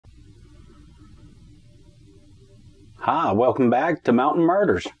Hi, welcome back to Mountain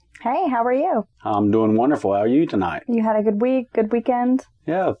Murders. Hey, how are you? I'm doing wonderful. How are you tonight? You had a good week, good weekend?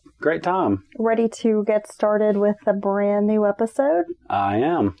 Yeah, great time. Ready to get started with a brand new episode? I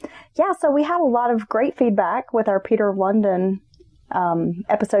am. Yeah, so we had a lot of great feedback with our Peter of London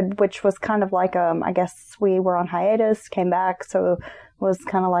episode, which was kind of like, I guess we were on hiatus, came back, so it was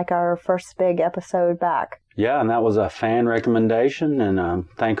kind of like our first big episode back. Yeah, and that was a fan recommendation, and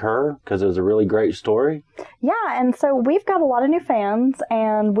thank her, because it was a really great story. Yeah, and so we've got a lot of new fans,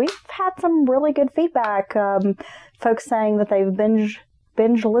 and we've had some really good feedback. Folks saying that they've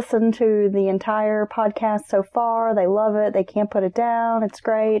binge listened to the entire podcast so far. They love it. They can't put it down. It's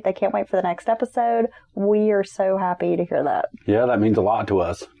great. They can't wait for the next episode. We are so happy to hear that. Yeah, that means a lot to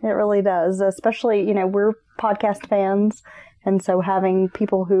us. It really does, especially, we're podcast fans. And so having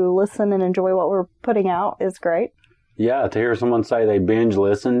people who listen and enjoy what we're putting out is great. Yeah, to hear someone say they binge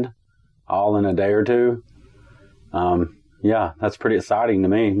listened all in a day or two, yeah, that's pretty exciting to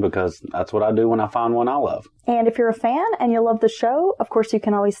me because that's what I do when I find one I love. And if you're a fan and you love the show, of course, you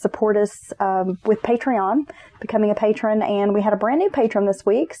can always support us with Patreon, becoming a patron. And we had a brand new patron this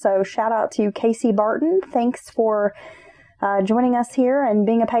week. So shout out to Casey Barton. Thanks for joining us here and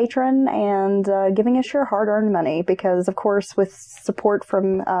being a patron and giving us your hard-earned money because, of course, with support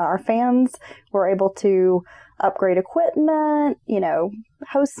from our fans, we're able to upgrade equipment,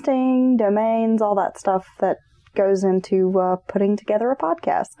 hosting, domains, all that stuff that goes into putting together a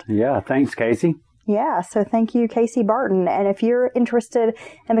podcast. Yeah, thanks, Casey. Yeah, so thank you, Casey Barton. And if you're interested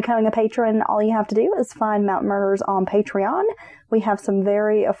in becoming a patron, all you have to do is find Mountain Murders on Patreon. We have some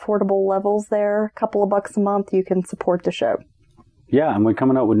very affordable levels there. A couple of bucks a month, you can support the show. Yeah, and we're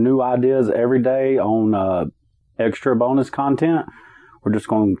coming up with new ideas every day on extra bonus content. We're just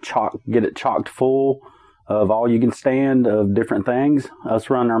going to get it chocked full of all you can stand of different things, us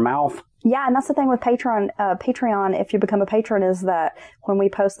running our mouth. Yeah, and that's the thing with Patreon, if you become a patron, is that when we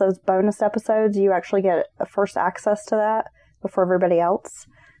post those bonus episodes, you actually get first access to that before everybody else.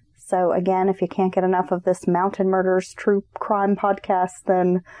 So again, if you can't get enough of this Mountain Murders true crime podcast,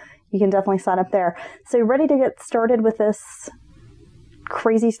 then you can definitely sign up there. So ready to get started with this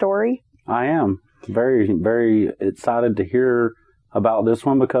crazy story? I am very, very excited to hear about this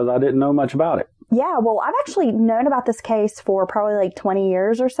one because I didn't know much about it. Yeah, well, I've actually known about this case for probably like 20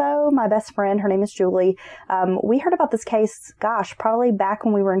 years or so. My best friend, her name is Julie. We heard about this case, probably back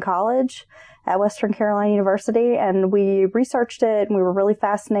when we were in college at Western Carolina University, and we researched it and we were really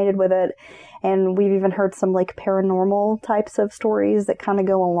fascinated with it. And we've even heard some like paranormal types of stories that kind of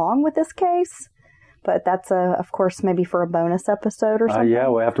go along with this case. But that's, of course, maybe for a bonus episode or something. Yeah,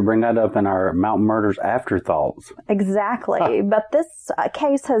 we'll have to bring that up in our Mountain Murders afterthoughts. Exactly. But this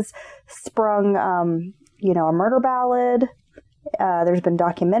case has sprung, a murder ballad. There's been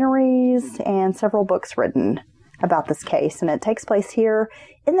documentaries and several books written about this case. And it takes place here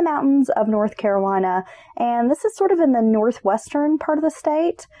in the mountains of North Carolina. And this is sort of in the northwestern part of the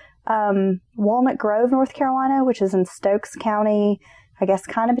state. Walnut Grove, North Carolina, which is in Stokes County, I guess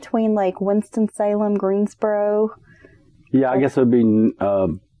kind of between like Winston-Salem, Greensboro. Yeah, I guess it would be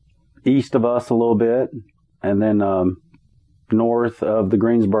east of us a little bit, and then north of the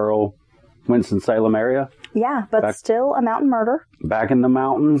Greensboro, Winston-Salem area. Yeah, but still a mountain murder. Back in the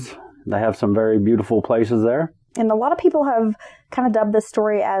mountains. They have some very beautiful places there. And a lot of people have kind of dubbed this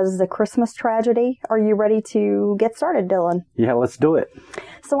story as the Christmas tragedy. Are you ready to get started, Dylan? Yeah, let's do it.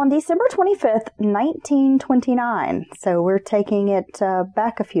 So on December 25th, 1929, so we're taking it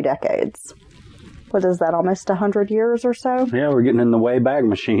back a few decades. What is that, almost 100 years or so? Yeah, we're getting in the Wayback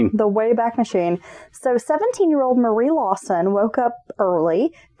Machine. The Wayback Machine. So 17-year-old Marie Lawson woke up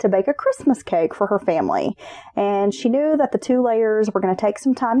early to bake a Christmas cake for her family. And she knew that the 2 layers were going to take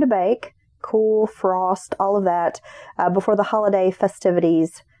some time to bake. Cool, frost, all of that, before the holiday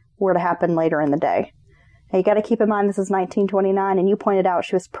festivities were to happen later in the day. Now, you got to keep in mind this is 1929, and you pointed out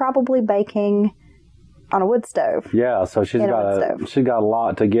she was probably baking on a wood stove. Yeah, so she's got a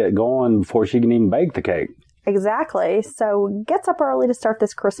lot to get going before she can even bake the cake. Exactly. So gets up early to start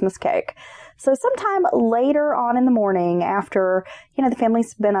this Christmas cake. So sometime later on in the morning, after the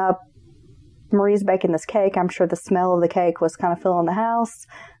family's been up, Marie's baking this cake. I'm sure the smell of the cake was kind of filling the house,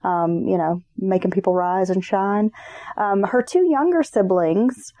 making people rise and shine. Her 2 younger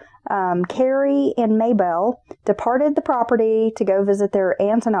siblings, Carrie and Maybelle, departed the property to go visit their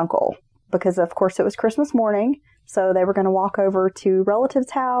aunt and uncle because, of course, it was Christmas morning. So they were going to walk over to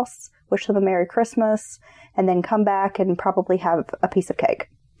relatives' house, wish them a Merry Christmas, and then come back and probably have a piece of cake.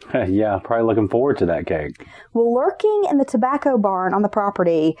 Yeah, probably looking forward to that cake. Well, lurking in the tobacco barn on the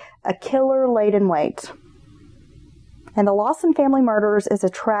property, a killer laid in wait. And the Lawson Family Murders is a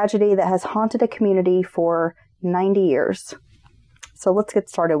tragedy that has haunted a community for 90 years. So let's get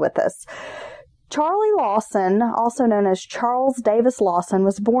started with this. Charlie Lawson, also known as Charles Davis Lawson,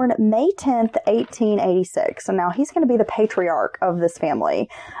 was born May 10th, 1886. So now he's going to be the patriarch of this family.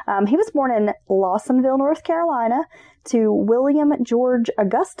 He was born in Lawsonville, North Carolina, to William George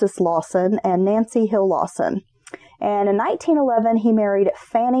Augustus Lawson and Nancy Hill Lawson. And in 1911, he married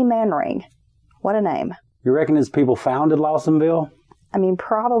Fanny Manring. What a name. You reckon his people founded Lawsonville? I mean,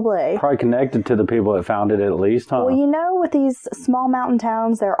 probably. Probably connected to the people that founded it at least, huh? Well, you know, with these small mountain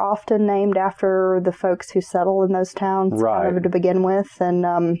towns, they're often named after the folks who settle in those towns kind of to begin with. And,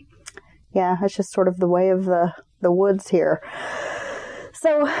 yeah, it's just sort of the way of the woods here.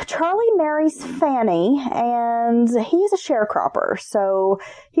 So Charlie marries Fanny, and he's a sharecropper. So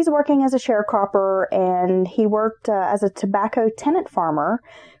he's working as a sharecropper, and he worked as a tobacco tenant farmer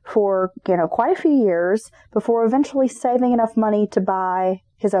for, quite a few years before eventually saving enough money to buy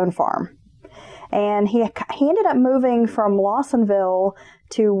his own farm. And he ended up moving from Lawsonville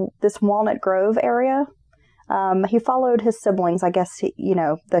to this Walnut Grove area. He followed his siblings. I guess,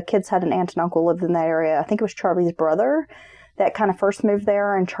 the kids had an aunt and uncle lived in that area. I think it was Charlie's brother that kind of first moved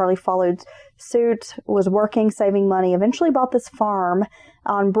there, and Charlie followed suit, was working, saving money, eventually bought this farm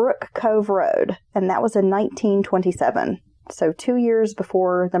on Brook Cove Road, and that was in 1927. So 2 years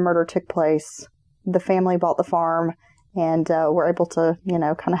before the murder took place, the family bought the farm and were able to,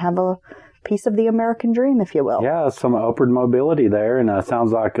 kind of have a piece of the American dream, if you will. Yeah, some upward mobility there, and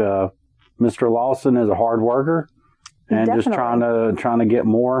sounds like Mr. Lawson is a hard worker and Definitely. just trying to get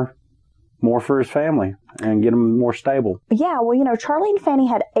more for his family and get them more stable. Yeah, well, Charlie and Fanny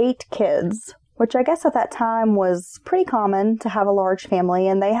had 8 kids, which I guess at that time was pretty common to have a large family,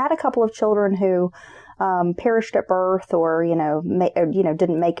 and they had a couple of children who perished at birth or,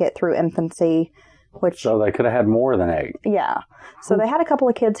 didn't make it through infancy. So they could have had more than 8. Yeah. So they had a couple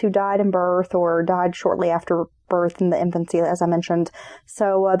of kids who died in birth or died shortly after birth in the infancy, as I mentioned.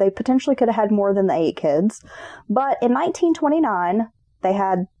 So they potentially could have had more than the 8 kids. But in 1929, they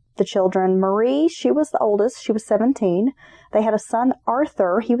had the children. Marie, she was the oldest. She was 17. They had a son,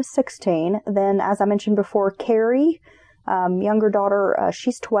 Arthur. He was 16. Then, as I mentioned before, Carrie, younger daughter,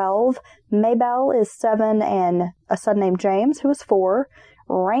 she's 12. Maybelle is 7, and a son named James, who is 4.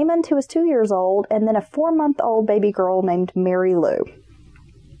 Raymond, who is 2 years old, and then a 4-month-old baby girl named Mary Lou.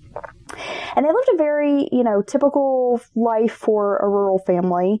 And they lived a very, typical life for a rural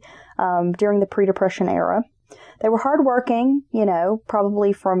family during the pre-Depression era. They were hardworking,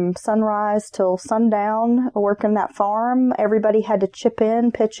 probably from sunrise till sundown, working that farm. Everybody had to chip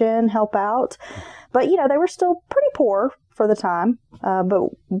in, pitch in, help out. But, they were still pretty poor for the time. But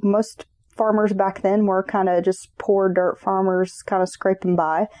most farmers back then were kind of just poor dirt farmers, kind of scraping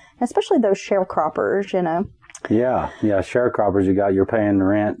by, especially those sharecroppers, Yeah, sharecroppers, you're paying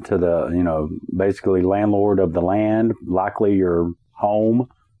rent to the, basically landlord of the land, likely your home,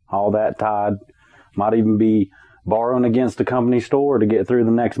 all that tied. Might even be borrowing against the company store to get through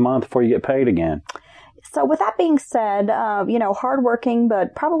the next month before you get paid again. So with that being said, hardworking,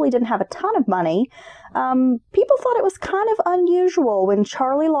 but probably didn't have a ton of money. People thought it was kind of unusual when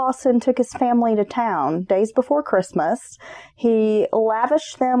Charlie Lawson took his family to town days before Christmas. He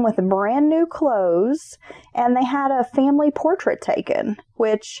lavished them with brand new clothes, and they had a family portrait taken,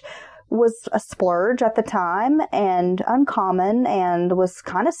 which was a splurge at the time and uncommon and was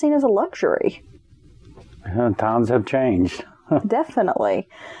kind of seen as a luxury. Times have changed. Definitely.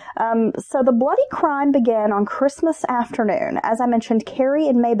 So the bloody crime began on Christmas afternoon. As I mentioned, Carrie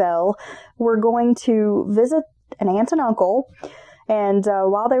and Maybelle were going to visit an aunt and uncle, and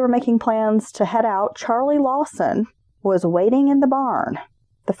while they were making plans to head out, Charlie Lawson was waiting in the barn.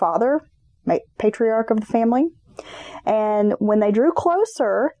 The father, patriarch of the family, and when they drew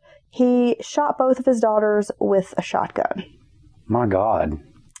closer, he shot both of his daughters with a shotgun. My God.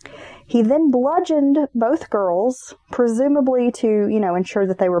 He then bludgeoned both girls, presumably to, ensure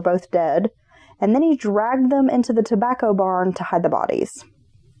that they were both dead, and then he dragged them into the tobacco barn to hide the bodies.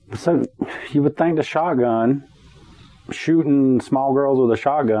 So you would think the shotgun, shooting small girls with a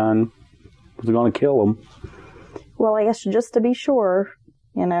shotgun, was going to kill them. Well, I guess just to be sure,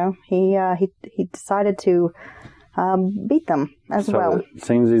 he decided to beat them as well. It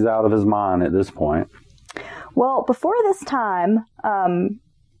seems he's out of his mind at this point. Well, before this time,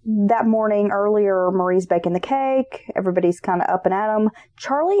 that morning earlier, Marie's baking the cake. Everybody's kind of up and at 'em.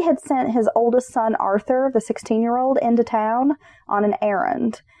 Charlie had sent his oldest son, Arthur, the 16-year-old, into town on an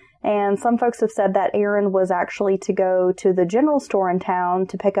errand. And some folks have said that errand was actually to go to the general store in town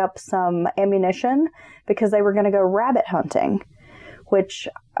to pick up some ammunition because they were going to go rabbit hunting, which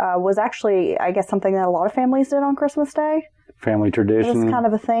was actually, I guess, something that a lot of families did on Christmas Day Family It tradition. was kind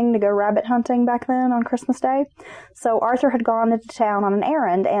of a thing to go rabbit hunting back then on Christmas Day. So Arthur had gone into town on an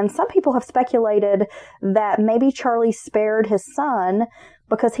errand, and some people have speculated that maybe Charlie spared his son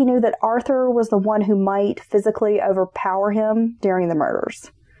because he knew that Arthur was the one who might physically overpower him during the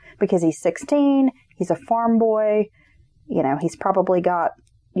murders. Because he's 16, he's a farm boy, he's probably got,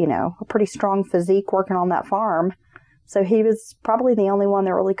 a pretty strong physique working on that farm. So he was probably the only one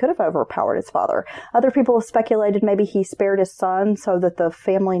that really could have overpowered his father. Other people have speculated maybe he spared his son so that the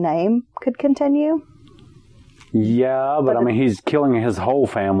family name could continue. Yeah, but I mean, he's killing his whole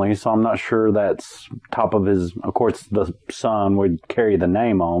family, so I'm not sure that's top of his... Of course, the son would carry the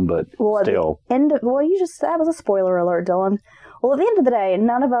name on, but still. That was a spoiler alert, Dylan. Well, at the end of the day,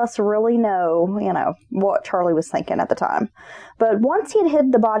 none of us really know, what Charlie was thinking at the time. But once he had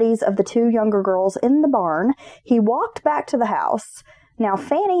hid the bodies of the two younger girls in the barn, he walked back to the house. Now,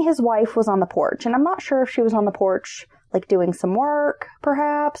 Fanny, his wife, was on the porch, and I'm not sure if she was on the porch, like, doing some work,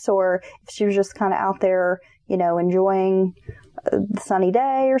 perhaps, or if she was just kind of out there, enjoying the sunny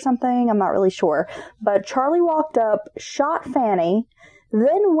day or something. I'm not really sure. But Charlie walked up, shot Fanny,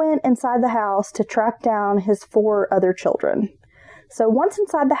 then went inside the house to track down his 4 other children. So once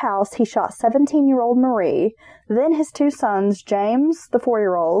inside the house, he shot 17-year-old Marie, then his 2 sons, James, the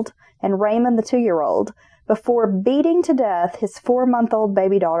 4-year-old, and Raymond, the 2-year-old, before beating to death his 4-month-old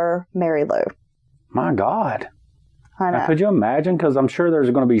baby daughter, Mary Lou. My God. I know. Now, could you imagine? Because I'm sure there's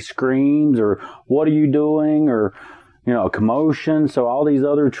going to be screams or, what are you doing? Or, a commotion. So all these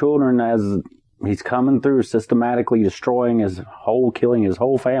other children, as he's coming through, systematically destroying killing his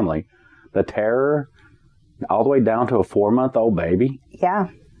whole family. The terror... all the way down to a 4-month-old baby. Yeah.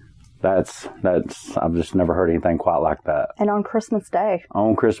 That's, I've just never heard anything quite like that. And on Christmas Day.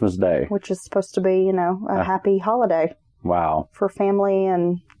 On Christmas Day. Which is supposed to be, a happy holiday. Wow. For family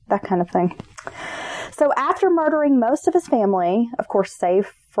and that kind of thing. So after murdering most of his family, of course,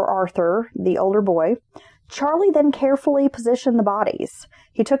 save for Arthur, the older boy, Charlie then carefully positioned the bodies.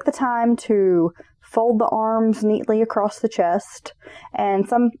 He took the time to fold the arms neatly across the chest, and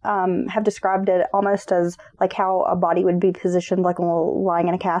some have described it almost as like how a body would be positioned like lying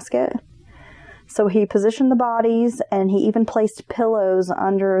in a casket. So he positioned the bodies, and he even placed pillows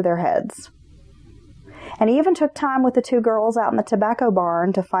under their heads. And he even took time with the 2 girls out in the tobacco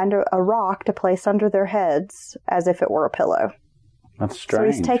barn to find a rock to place under their heads as if it were a pillow. That's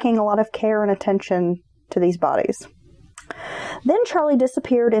strange. So he's taking a lot of care and attention to these bodies. Then Charlie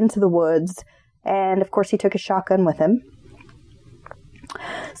disappeared into the woods, and of course he took his shotgun with him.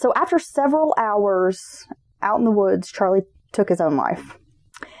 So after several hours out in the woods, Charlie took his own life.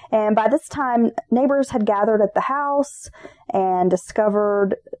 And by this time, neighbors had gathered at the house and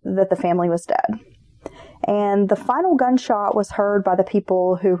discovered that the family was dead. And the final gunshot was heard by the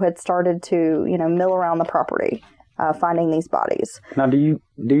people who had started to, mill around the property, finding these bodies. Now, do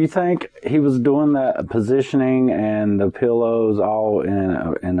you think he was doing that positioning and the pillows all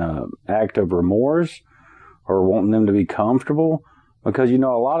in a act of remorse, or wanting them to be comfortable? Because a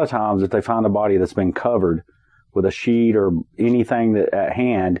lot of times if they find a body that's been covered with a sheet or anything at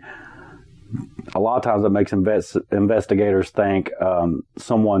hand, a lot of times that makes investigators think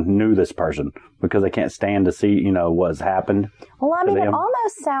someone knew this person because they can't stand to see, what's happened. Well, I mean, it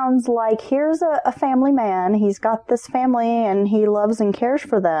almost sounds like here's a family man. He's got this family and he loves and cares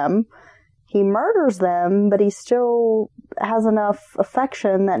for them. He murders them, but he still has enough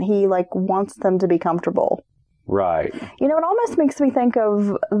affection that he, wants them to be comfortable. Right. It almost makes me think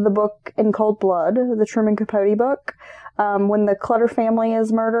of the book In Cold Blood, the Truman Capote book. When the Clutter family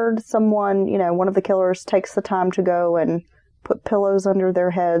is murdered, someone, one of the killers takes the time to go and put pillows under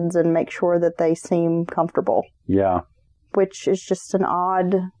their heads and make sure that they seem comfortable. Yeah. Which is just an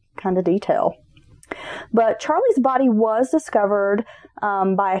odd kind of detail. But Charlie's body was discovered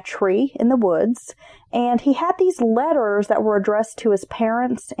by a tree in the woods, and he had these letters that were addressed to his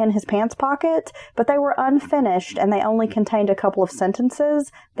parents in his pants pocket, but they were unfinished, and they only contained a couple of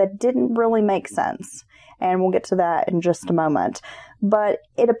sentences that didn't really make sense. And we'll get to that in just a moment. But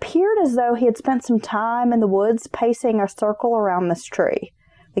it appeared as though he had spent some time in the woods pacing a circle around this tree.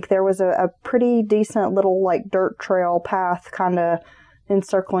 There was a pretty decent little, dirt trail path kind of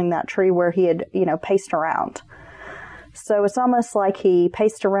encircling that tree where he had, paced around. So it's almost like he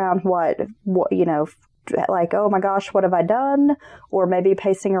paced around oh my gosh, what have I done? Or maybe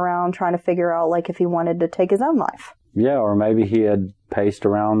pacing around trying to figure out, if he wanted to take his own life. Yeah, or maybe he had paced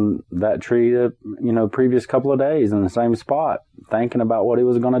around that tree the, previous couple of days in the same spot, thinking about what he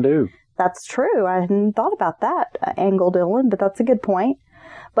was going to do. That's true. I hadn't thought about that angle, Dylan, but that's a good point.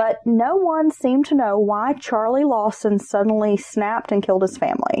 But no one seemed to know why Charlie Lawson suddenly snapped and killed his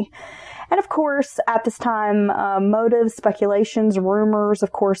family. And of course, at this time, motives, speculations, rumors,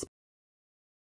 of course,